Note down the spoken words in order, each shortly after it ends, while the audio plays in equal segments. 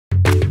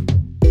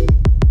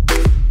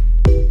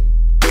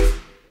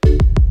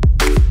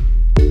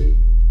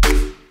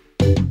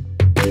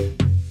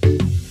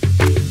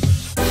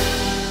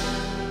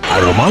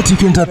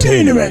Climatic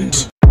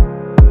Entertainment.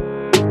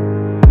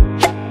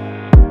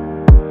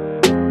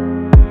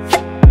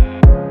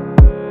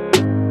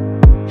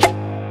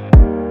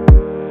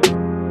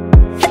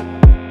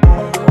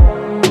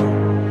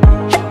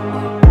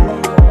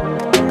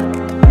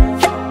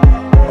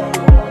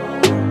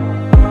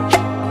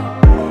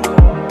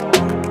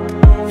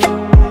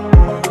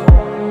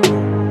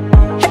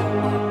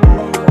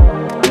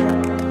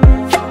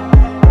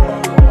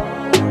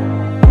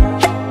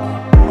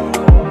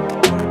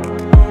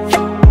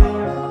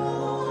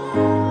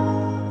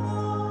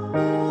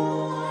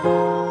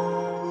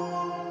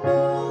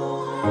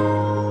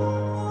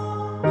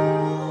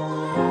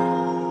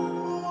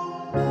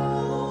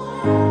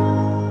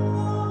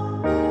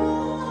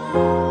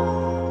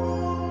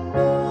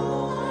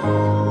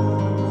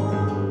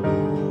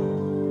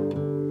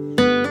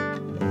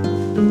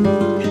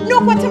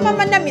 Nokwata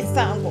mama na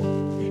misango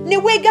ne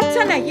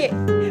wegatta naye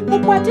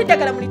mukwate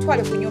eddagala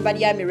mulitwale ku nnyumba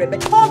lya Mirembe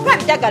tompa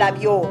ddagala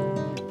byo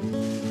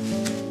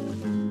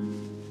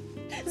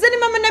zeni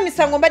mama na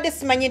misango mbadde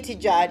simanyi nti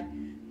gyali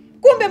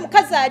kumbe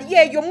mukazi ali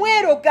eyo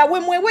mweroga we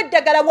mwewe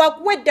eddagala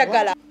wakuwa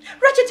eddagala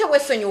lwaki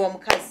teweesonyiwa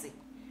omukazi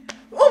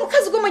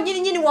gwe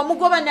mwennyininyini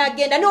wamugoba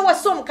n'agenda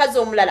n'owasa omukazi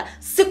omulala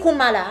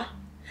sikumala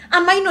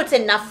am I not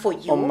enough for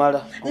you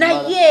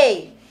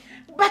naye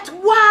but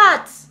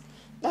what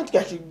Nanti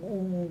kati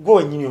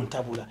go nyinyo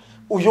ntabula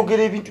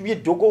oyogera ebintu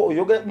by'eddogo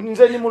oyogera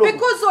nze ni mulogo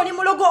because oli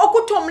mulogo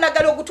okutta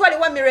omulagala ogutwale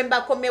wa Mirembe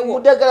akomewo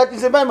mudagala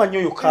nze manyi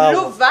oyo kawa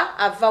luva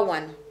ava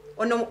wano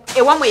ono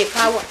ewamwe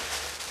yekawa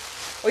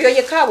oyo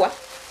yekawa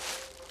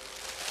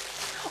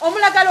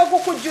omulagala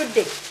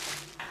ogukujjudde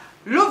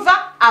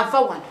luva ava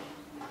wano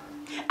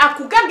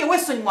akugambye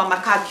weesonyiwa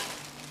amakage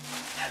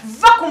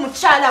va ku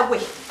mukyala we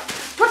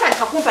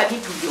totandika kumpa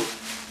bintu byo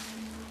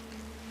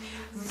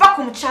va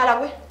ku mukyala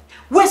we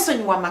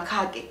weesonyiwa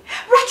amakage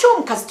lwaki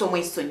omukazi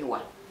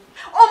tomwesonyiwa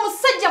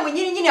omusajja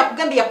mwennyininyini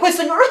akugambye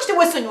yakwesonyiwa lwaki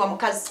teweesonyiwa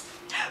mukazi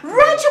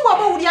lwaki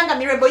bw'aba owulyanga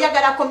Mirembe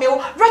oyagala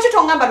akomewo lwaki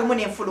tongamba lumu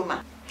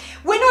n'enfuluma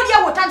wena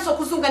oliawo otandisa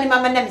okuzunga ne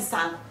mama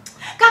Namisango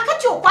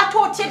kaakati okwata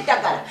otya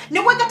eddagala ne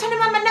wegatta ne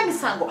mama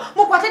Namisango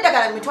mukwate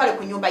eddagala mitwale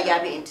ku nnyumba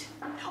y'ab'ente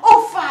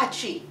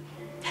ofaaki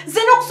ze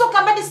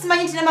n'okusooka mbadde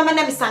simanyi nti ne mama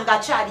Namisango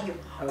akyaliyo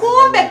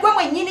kumbe gwe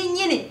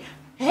mwennyininyini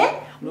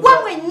gwe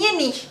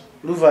mwennyini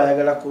luva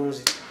ayagala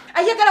kunzi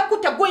ayagala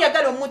kutta gwe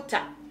oyagala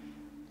omutta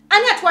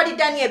ani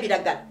atwalidde ani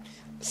ebiragala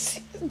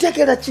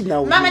njagala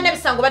kinawe mama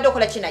Namisango badde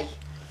okola kinaye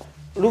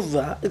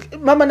luva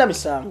mama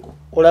Namisango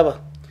olaba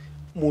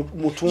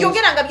mutunzi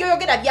yogera nga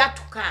byoyogera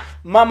byatuka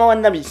mama wa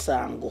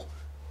Namisango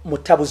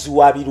mutabuzi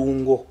wa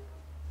birungo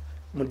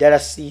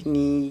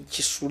mudalasini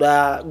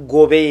kisula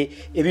gobe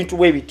ebintu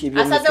bwe biti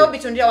ebyo asazewo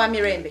bitundira wa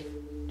Mirembe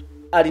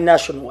ali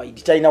national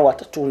wide talina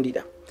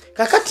watatundira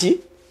kakati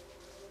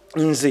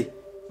nze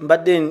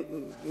mbadde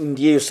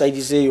ndiyeyo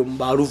side zeyo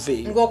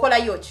mbaluve ngokola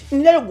yoki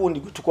nnayo gundi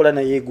gutukola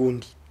naye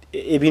gundi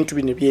ebintu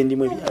bino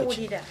byendimu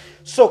ebyaki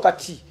so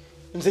kati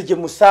nze gye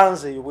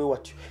musanze yo bwe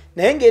watyo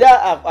naye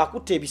ngera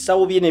akutte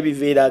ebisawo bye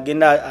nebiveera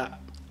agenda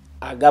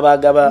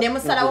agaba ne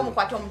musalawo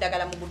mukwata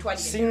omudagala mu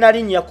butwalire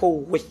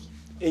sinalinnyako we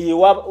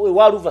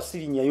ewaluva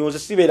sirinya yonze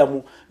sibeera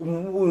mu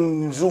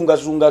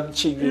nzungazunga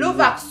kibi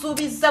luva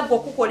akusuubizza gwe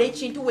okukola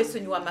ekintu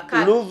weesonyiwa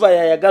amakaaga luva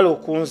yayagala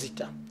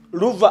okunzita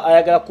luva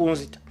ayagala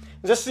kunzita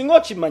nze singa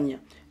okimanya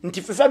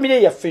nti ffe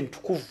famire yaffe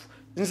ntukuvu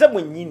nze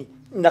mwennyini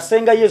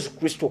nasenga Yesu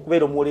Kristo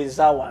okubeera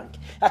omuwolereza wange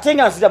ate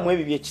nga nziramu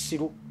ebyo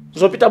byekisiru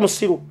nzopita mu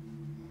siru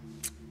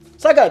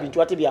sagala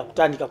bintu ate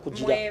byakutandika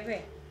kugira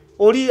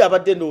oli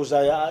abadde ndowooza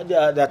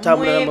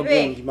atambula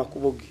n'amagundi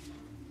makubo ge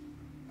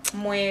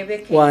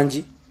mwebeke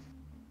wangi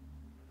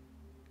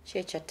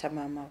kyekyatta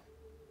maama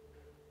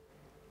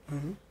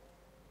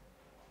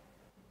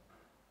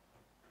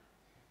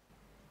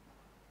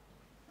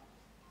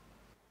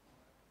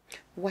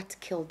What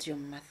killed your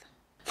mother?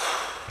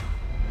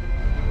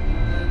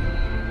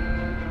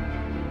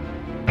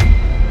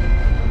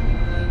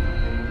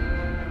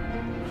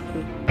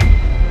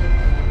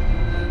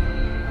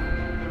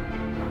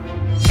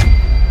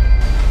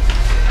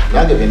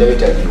 Nange benda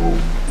betaliwo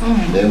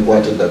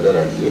nenkwata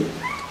eddagala lye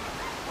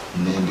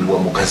nendiwa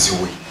mukazi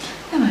we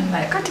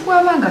kati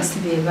bwabanga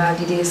sibe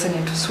baalireese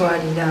ne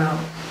tuswalira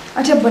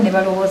ate bo ne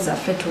balowooza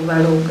ffe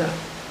tubaloga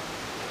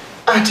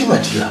ate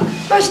batya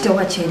lwaki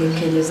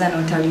tewakyerekereza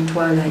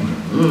n'otalitwalayo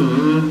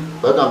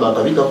bagamba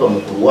akabi kava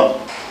mu kulwa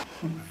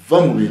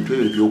va mu bintu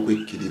ebyo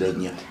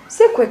by'okwekkirirannya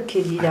si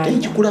kwekkiriranya ate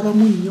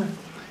nkikulabamu nnyo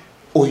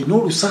olina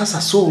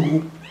olusaasasa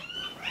olwo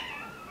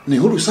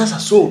naye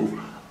olusaasasa olwo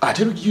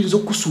ate luyinza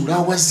okusuula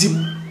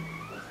awazibu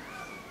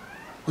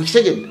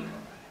okitegedde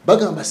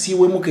bagamba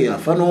siiwemuke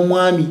yafa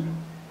n'omwami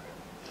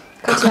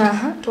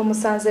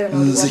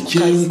nze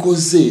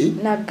kyenkoze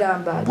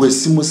bwe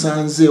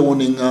simusanzeewo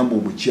ne ŋŋamba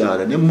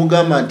omukyala ne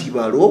mugamba nti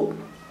balo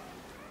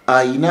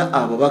ayina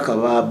ababaka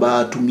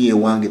batumye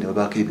ewange ne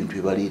babaka ebintu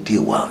bye baleeta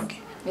ewange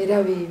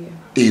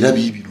era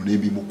biibino ne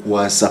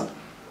bimukwasa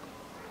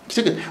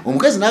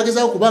omukazi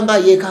n'agezaako kubanga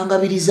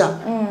yeekangabiriza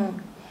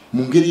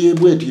mu ngeri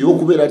y'ebweti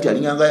y'okubeera nti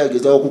alinganga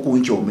yagezaako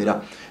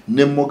kukunkyomera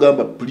ne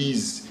mugamba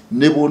please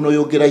ne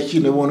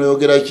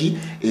bw'onooyogera ki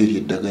eri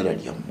eddagala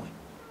lyammwe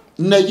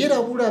naye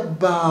labula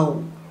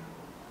bbaawo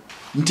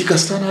nti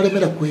kasita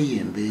n'alemera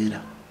kweyembeera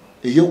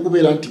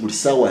ey'okubeera nti buli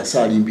ssaawa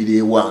asaalimbira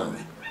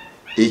ewange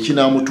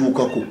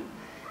ekinaamutuukako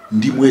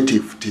ndi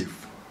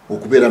mweteefuteefu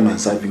okubeera nga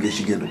nsaavinga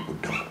ekigenda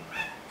okuddamu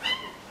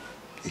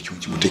ekyo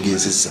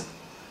kimutegeezezza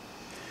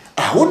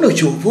awo nno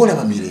kyova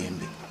olaba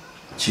mirembe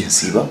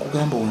kyensiiba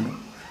nkugamba wano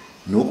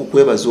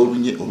n'okukwebaza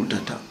olunye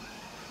olutata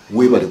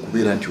weebale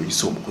kubeera nti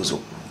oyisa omukozi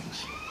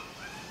obulungi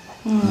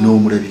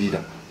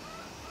n'omulabirira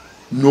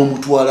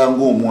n'omutwala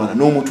ng'omwana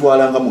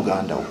n'omutwala nga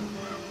muganda wo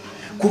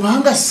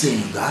kubanga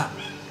senga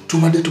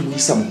tubadde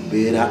tumuyisa mu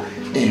mbeera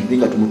embi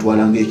nga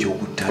tumutwala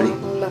ng'ekyokuttale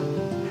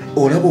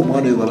olaba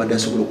omwana oyo babadde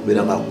asobola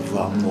okubeera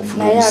ng'akuvaamu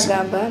n'ofuna naye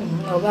agamba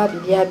oba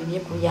bibyabiye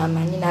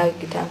kuyamanyi nawe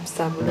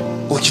gitampusa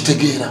bulungi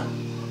okitegeera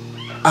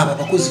abo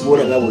abakozi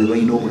boolaba abo be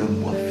balina obulamu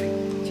bwaffe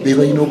be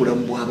balina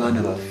obulamu bw'abaana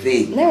baffe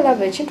naye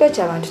olaba ekintu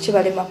eky'abantu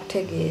kibalema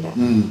kutegeera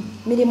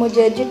mirimu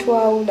gye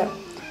gitwawula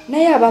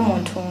naye aba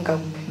muntu nga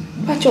gwe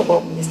lwaki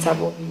okwogumisa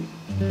bubi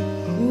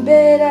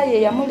mbeera ye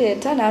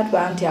yamuleeta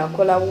n'atwa nti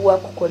akola wuwa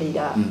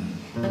kukolera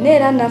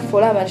neera naffe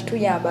olaba nti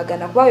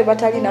tuyambagana kuba we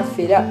batali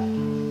naffe era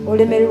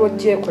olemererwa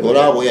ojjeekolera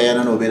olaba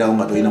oyayana n'obeerawo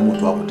nga tolina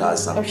muntu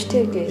akutaasa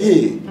okitegeera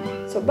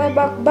so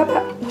baba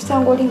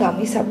osanga oli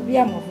ng'amuyisa bubi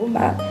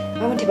amuvuma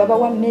amu nti baba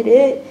wa mmere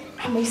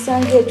amuyisa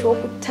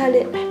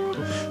ng'ekyokuttale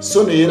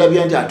so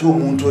neyeerabya nti ate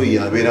omuntu oyo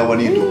yabeera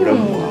waniidde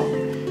obulamu bwabwe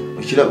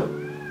okiraba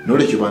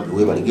n'olwekyo bambi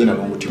weebale genda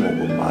n'omutima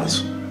ogwo mu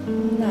maaso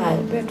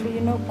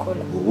betulina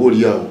okukola oba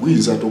oliawo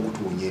guyinza ate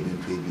okutuunya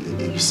ebintu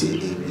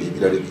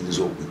ebirala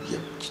ebiyinza okujja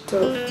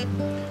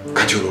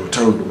kati olwo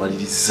olutalo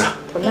ndumaliriza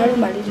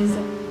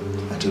tonalumaliriza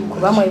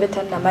kuba mwebe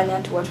tannamanya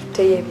nti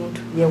watutteyo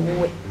ebintu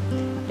byewuwe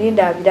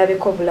linda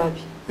abirabeko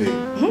bulabi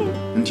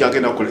nti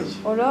agenda kukolaki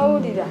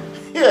olwawulira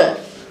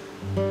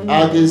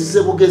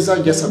ageze bugeza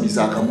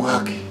njasamiza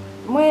akamwake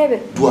mwebe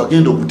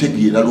twagenda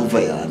okutegeera luva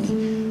yaani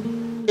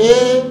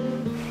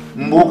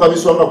mbuuka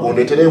biswanga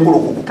gondetera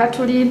enkulukuku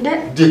katulinde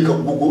deka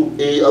gugu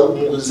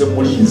nze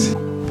mulinzi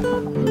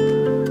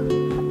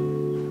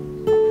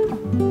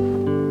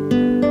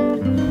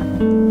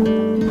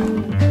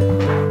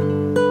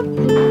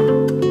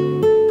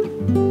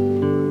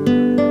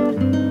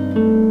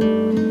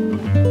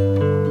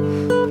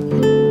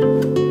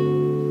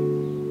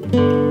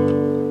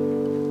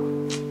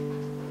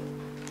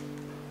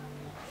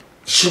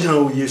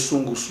kinawo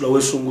yesungusula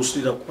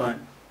wesungusira kwani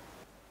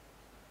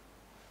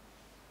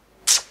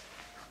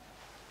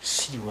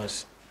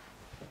serious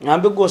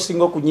ngambe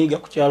gosinga okunyiga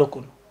ku kyalo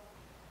kuno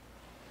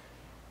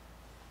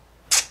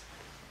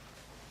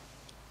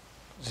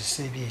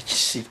zisebye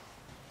ekisiru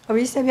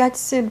obiyise bya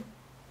kisiru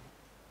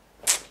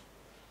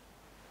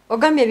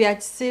ogambye bya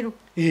kisiru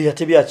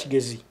ate bya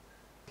kigezi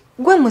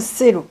gwe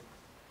musiru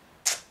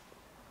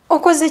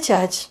okoze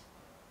kyaki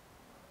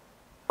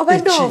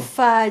obadde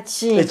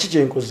ofaaki eki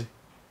kyenkoze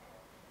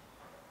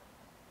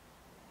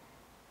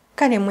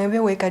kale mwebe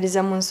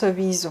weekaliza mu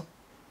nsobi zo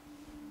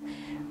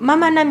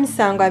mama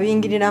namisango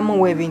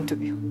abingiriramu w'ebintu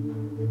byo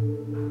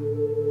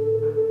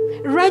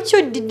lwaki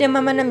oddidde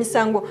mama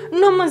namisango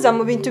n'omuza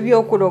mu bintu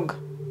by'okuloga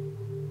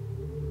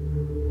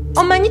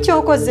omanyi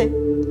kyokoze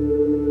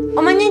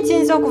omanyi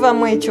nkiyinza okuva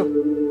mu ekyo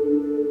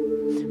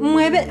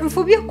mwebe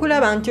nfubye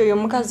okulaba nti oyo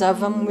omukazi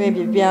ava mu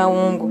ebyo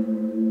byawungu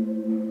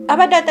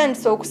abadde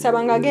atandise okusaba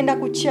ng'agenda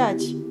ku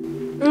kyaki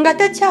nga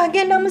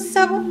takyagenda mu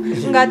ssabo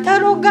nga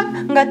taloga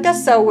nga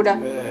tasawula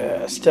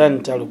sitaani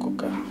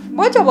talokoka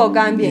bw'otyo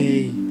bw'ogambye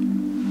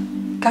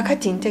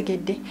kakati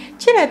ntegedde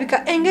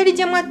kirabika engeri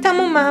gye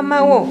mwattamu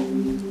maama wo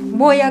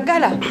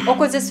bw'oyagala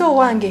okozesa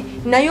owange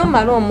naye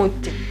omala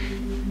omutte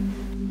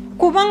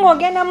kubanga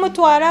ogenda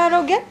mutwala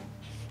aloge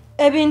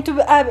ebintu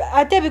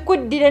ate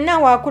bikuddire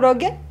naawe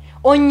akuloge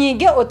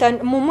onyiige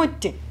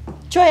mumutte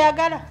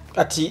kyoyagala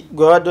kati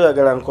gwe wadde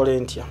oyagala nkole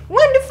ntya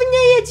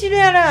wandifunyeyo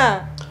ekirala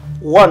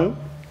one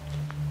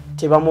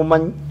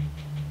tebamumanyi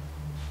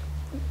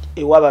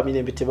ewaaba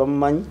mirembe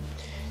tebamumanyi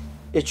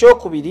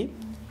ekyokubiri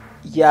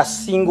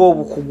yasinga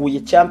obukugu ye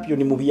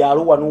champion mu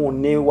byalo wano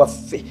wonna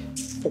waffe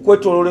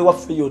okwetolole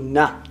waffe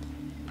yonna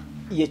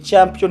ye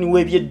champion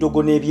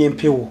w'ebyeddogo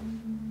n'ebyempewo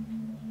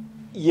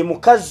ye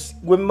mukazi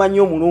gwe mmanyi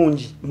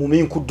omulungi mu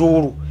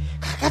minkuduulu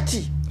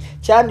kakati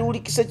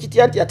kyandiwulikise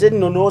kitya nti ate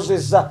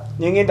nnonoozezza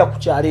nengenda ku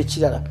kyalo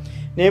ekirala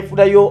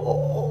nenfunayo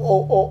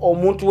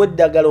omuntu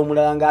w'eddagala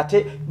omulala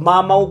ng'ate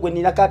maama wo gwe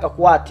ninako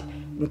akakwate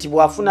nti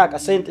bwafuna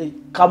akasente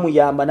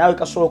kamuyamba nawe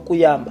kasobola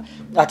okuyamba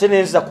ate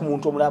nenziza ku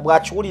muntu omulala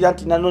bw'akiwulira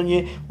nti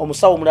nanonye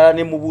omusawo omulala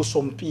ne mubuusa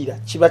omupiira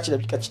kiba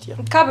kirabika kitya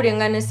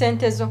kabulenga ne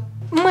sente zo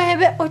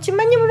mwebe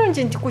okimanyi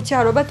bulungi nti ku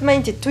kyalo batumanyi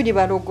nti tuli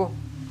balogo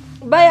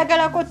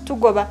bayagalako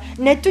tugoba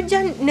ne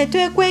tujja ne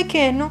twekweka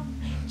eno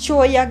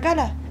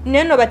kyoyagala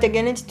neno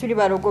bategene nti tuli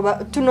balogo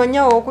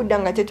tunonyawo okudda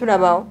nga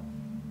tetulabawo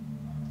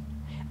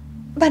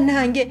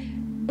banange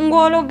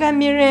ng'ologa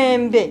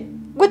mirembe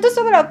gwe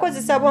tosobola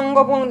kukozesa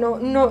bwongo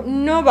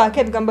nobaako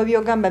ebigambo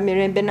byogamba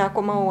mirembe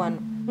n'akomawo wano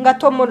nga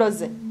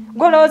tomuloze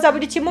golowooza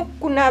buli kimu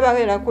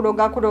kunaabawera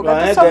kuloga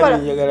tosobola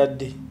njagala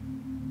dde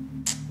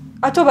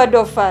ate obadde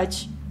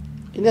ofaaki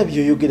ina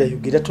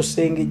byoyogera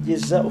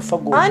tosengejeza ofa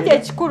anti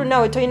ekikulu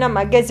naawe tolina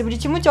magezi buli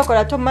kimu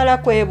kyokola tomala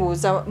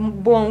kwebuuza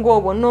bwongo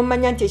obwo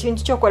n'omanya nti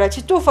ekintu kyokola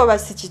kituufu oba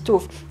si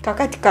kituufu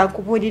kakati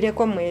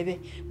kankubuulireko mwebe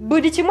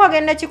buli kimu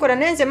agenda kikola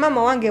naye nze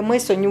maama wange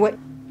mwesonyiwe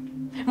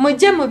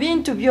mujje mu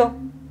bintu byo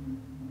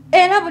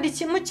era buli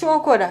kimu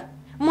kyokola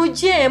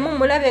mujjeemu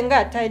mulabe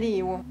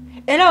ng'ataliiwo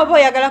era oba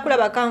oyagala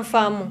kulaba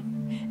kanfaamu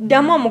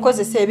ddamu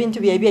omukozesa ebintu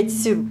bye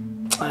ebyekisiru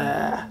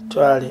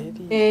twale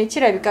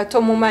kirabika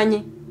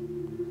tomumanyi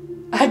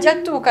ajja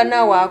tuuka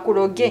naawe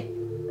akuloge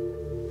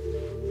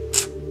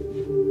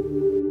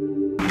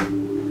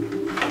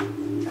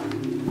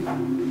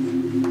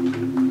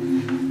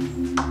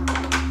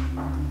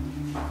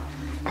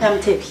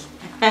Namtebi.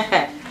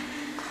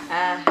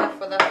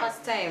 For the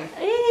first time.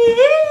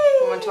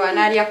 Omuntu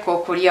analya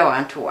kokulya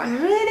wantu wa.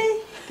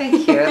 Really?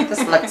 Thank you.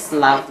 This looks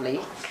lovely.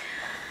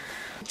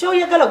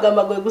 Choyagala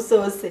gamba gwe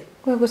gusoose.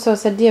 Gwe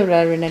gusoose dear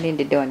Rarina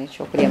ninde wani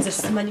chokulya. Nze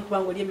simanyi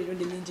kubanga oli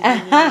emirundi mingi.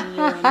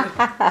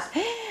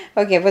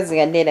 Okay, what's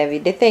going to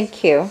David?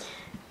 Thank you.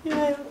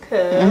 You're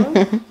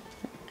welcome.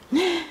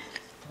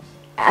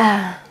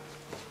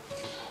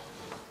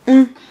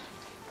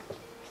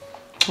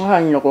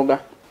 Nyogoga.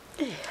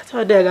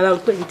 Atwadde agala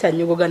kweyita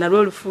nyogoga nalwo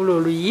olufuula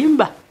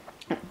oluyimba.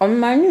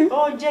 Omanyi?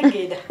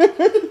 Ojegera.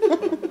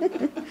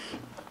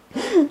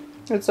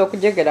 It's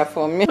okujegera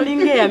for me.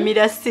 Olinga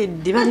yamira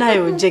siddi banaye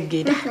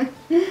ojegera.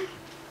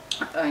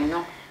 I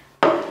know.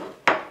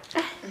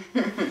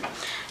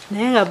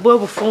 Naye nga bwe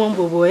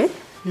obufumbo bwe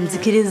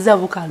nzikiriza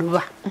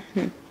bukaluba.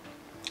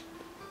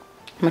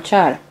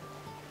 Mukyala.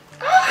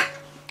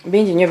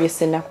 Bingi nnyo bye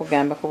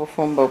sinakugamba ku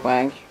bufumbo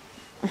bwange.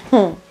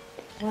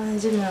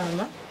 Wangi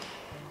maama.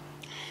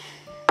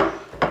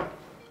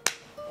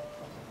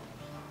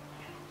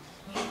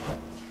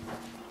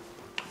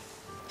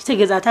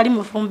 Kitegeeza atali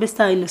mufumbo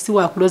esaawa ino si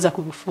waakuloza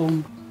ku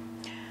bufumbo.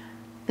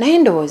 Naye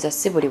ndowooza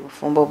si buli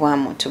bufumbo bwa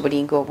muntu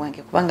bulinga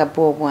obwange kubanga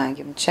bwe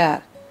obwange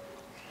mukyala.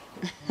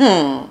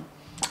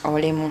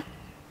 Olimu.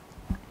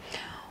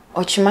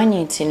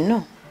 Okimanyi nti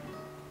nno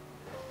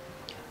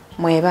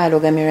mweba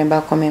alogamirwe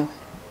mbakomewo.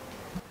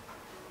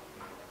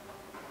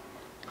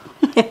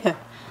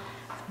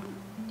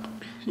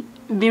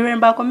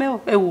 Biremba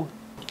akomewo ewo.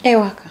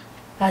 Ewaka.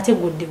 Ate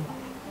guddewo.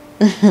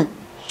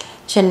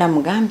 Kye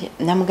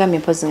namugambye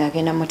mpozi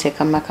ng'agenda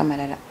muteeka mu maka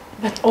malala.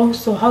 But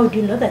also how do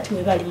you know that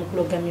mweba ali mu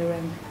kuloga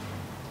Mirembe?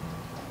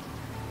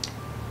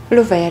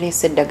 Luva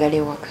yaleese eddagala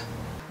ewaka.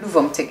 Luva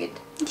omutegedde?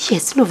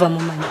 Yes, Luva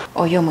mumanyi.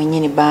 Oyo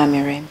mwennyini ba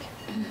Mirembe.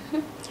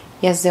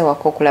 Yazze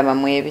ewaka okulaba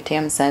mwebe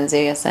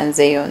teyamusanzeeyo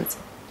yasanzeeyo nze.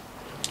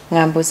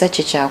 Ngambuuza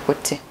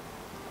kikyakutte.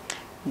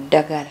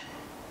 Ddagala.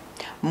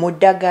 Mu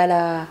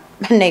ddagala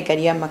bannaye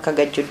gali amaka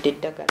gajjudde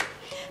eddagala.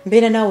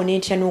 Mbeera naawe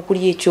n'entya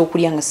n'okulya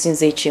ekyokulya nga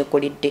sinza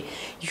ekyekoledde.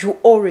 You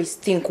always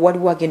think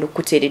waliwo agenda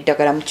okukuteera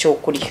eddagala mu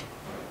kyokulya.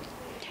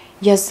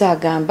 Yazze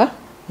agamba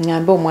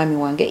ngambe omwami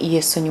wange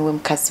yeesonyiwe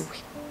mukazi we.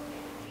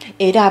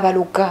 Era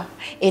abaloga,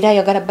 era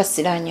ayagala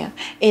basiranya,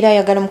 era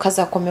ayagala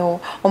omukazi akomewo,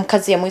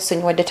 omukazi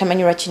yamwesonyiwa dda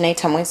tamanyi lwaki naye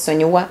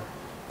tamwesonyiwa.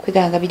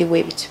 Kweganga biriwo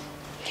ebityo.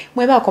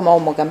 Mweba akomawo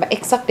mugamba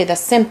exactly the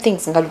same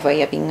things nga Luva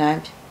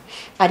yabiŋŋambye.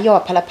 Ali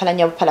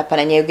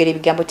awapalapalanya yogera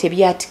ebigambo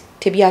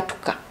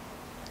tebyatuka.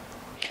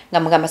 Nga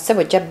mugamba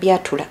ssebo jja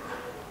byatula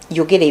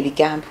yogera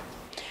ebigambo.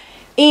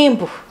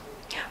 Imbu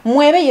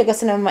mwebe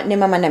yegase ne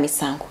mama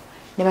Namisango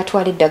ne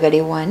batwala eddagala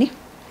ewaani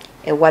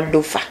ewa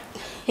Luva.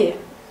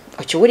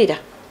 Okiwulira?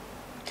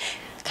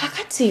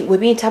 Kakati we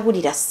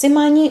bintabulira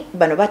simanyi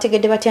bano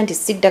bategedde batya nti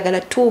si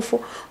ddagala ttuufu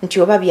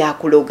nti oba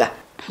byakuloga.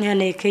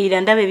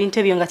 Yaneekeyira ndaba ebintu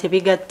ebyo nga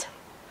tebigatta.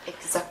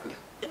 Exactly.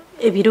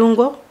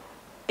 Ebirungo,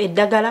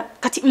 eddagala,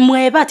 kati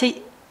mweba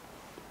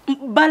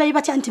balayi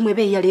batya nti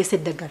mwebe yaleese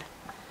eddagala.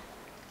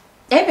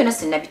 Byonna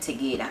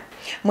sinnabitegeera.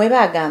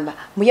 Mweba agamba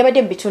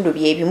muyabadde mu bitundu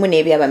byebimu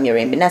n'ebyaba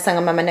Mirembe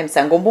n'asanga mama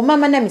Namisango. Mbu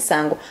mama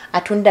Namisango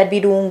atunda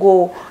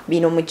birungo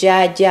bino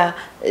mujaaja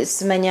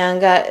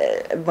simanyanga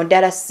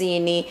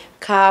mudarasini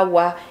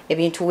kaawa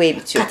ebintu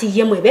ebityo. Kati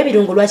ye mweba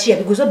ebirungo lwaki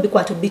yabiguza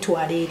bikwata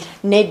bitwala eri?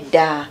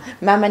 Nedda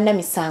mama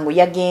Namisango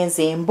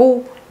yagenze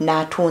mbu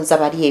n'atunza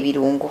bali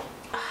ebirungo.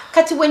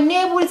 Kati we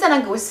neebuuliza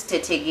nange we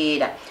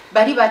sitetegeera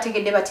bali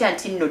bategedde batya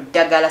nti nno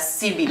ddagala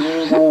si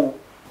birungo.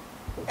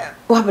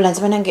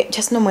 Wabulanzi banange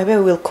just know mwebe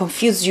will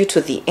confuse you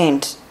to the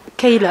end.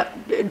 Keila,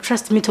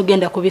 trust me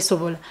togenda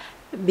kubisobola.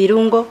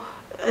 Birungo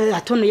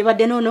atono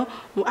yabadde nono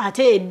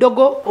ate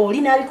eddogo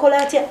oli nabikola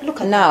atya.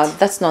 Look at now that.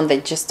 That's not the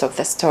gist of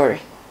the story.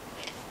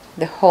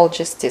 The whole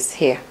gist is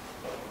here.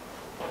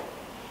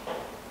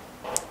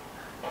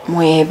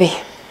 Mwebe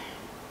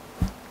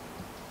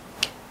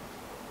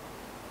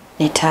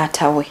ne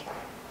taata we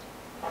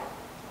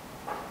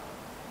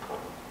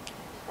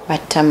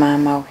batta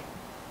maama we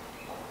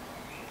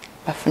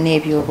bafune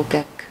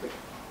ebyobugagga.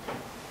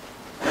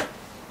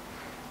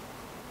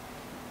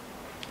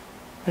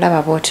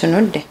 Olaba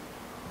bw'otunudde.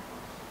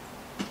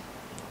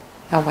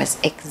 That was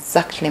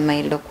exactly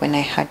my look when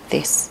I heard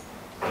this.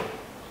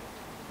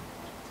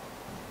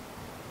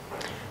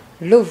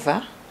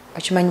 Luva,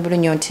 okimanyi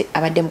bulungi nti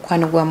abadde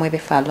mukwano gwa Mwebe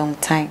for a long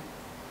time.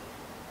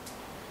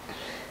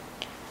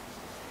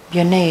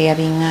 byonna yo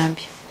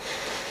yabiŋŋambye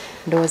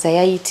ndowooza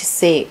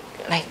yayitise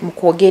like mu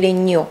kwogera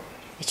ennyo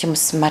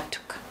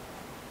ekimusimattuka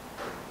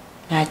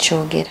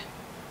n'akyogera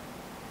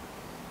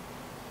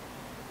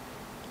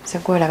nze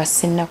gwolaba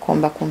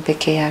sinnakomba ku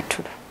mpeke ya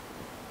tulo.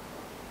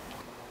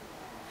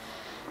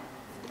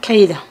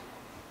 Kaira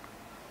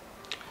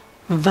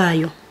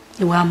vaayo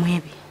ewaamu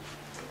ebi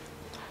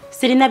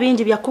sirina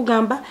bingi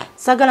byakugamba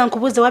sagala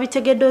nkubuuze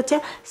wabitegedde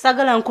otya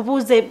sagala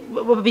nkubuuze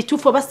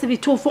bituufu oba si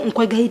bituufu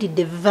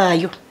nkwegayiridde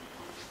vaayo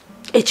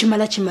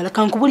ekimala kimala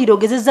kankubulira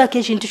ogezezzaako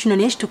ekintu kino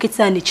naye kituuka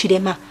ekisaani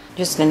kirema.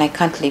 Jocelyn, I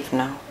can't live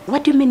now.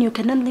 What do you mean you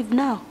cannot live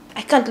now?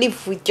 I can't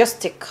live with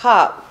just a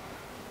card.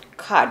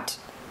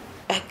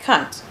 I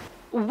can't.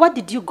 What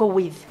did you go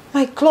with?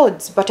 My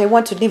clothes, but I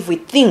want to live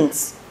with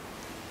things.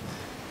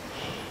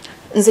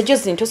 Nze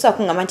Jocelyn tosobola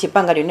kuŋŋamba nti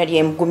ebbanga lyonna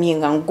lyemugumye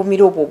nga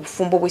ngumira obwo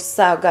obufumbo bwe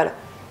ssaagala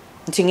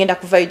nti ngenda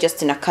kuvaayo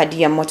just na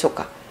kadi ya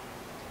motoka.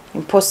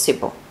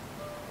 Impossible.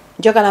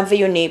 Njagala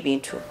nveeyo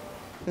n'ebintu.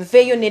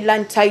 Nveeyo ne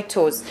land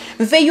titles.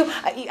 Nveeyo,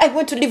 I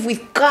want to live with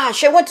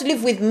cash. I want to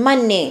live with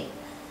money.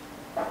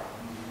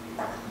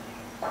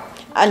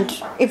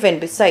 And even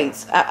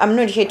besides, I'm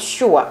not yet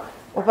sure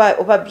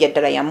oba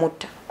byaddala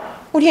yamutta.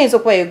 Oli ayinza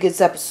okuba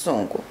yayogeza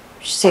busungu.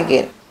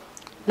 Kitegera.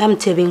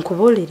 Namutebe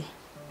nkubuulire.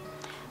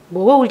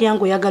 Bw'oba owulira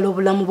ng'oyagala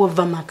obulamu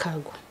bw'ova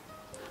makaago.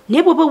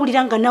 Naye bw'oba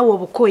owulira nga naawe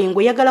obukooye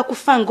ng'oyagala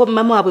kufa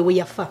ng'omumama waabwe bwe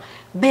yafa,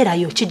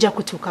 beerayo kijja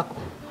kutuukako.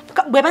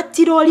 Bwe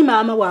battira oli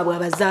maama waabwe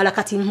abazaala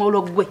kati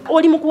mpolo gwe.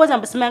 Oli mu kuwoza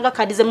mbusimanga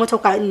kadi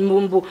z'emmotoka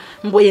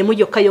mbu emu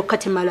yokka yokka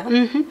temala.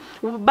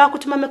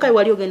 Baakutuma meka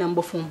wali ogenda mu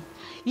bufumbo.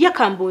 Ye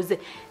kambuuze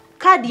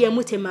kadi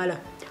emu temala.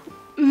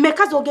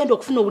 Meka z'ogenda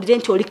okufuna owulire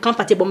nti oli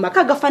comfortable mu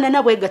maka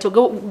agafaanana bwe gatyo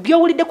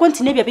by'owuliddeko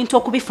nti n'ebyo bintu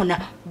okubifuna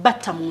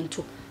batta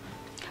muntu.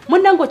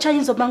 Munnange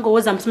okyayinza oba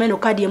ng'owooza musimane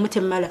kadi emu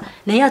temala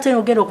naye ate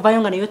ogenda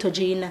okuvaayo nga naye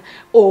togiyina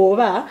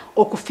oba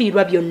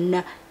okufiirwa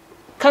byonna.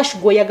 Cash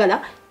gw'oyagala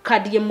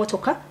kadi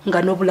y'emmotoka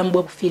nga n'obulamu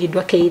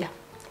bw'obufiiriddwa. Keira,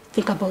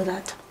 think about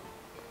that.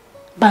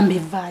 Bambi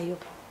vaayo.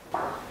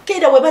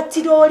 Keira we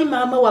battira oli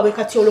maama waabwe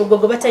kati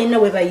ologogo batalina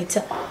we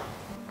bayita.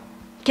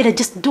 Keira,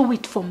 just do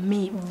it for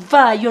me.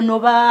 Vaayo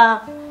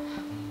noba.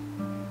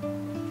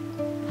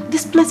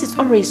 This place is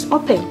always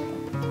open.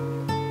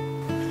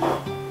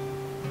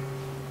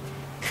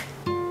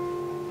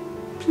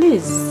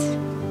 Please.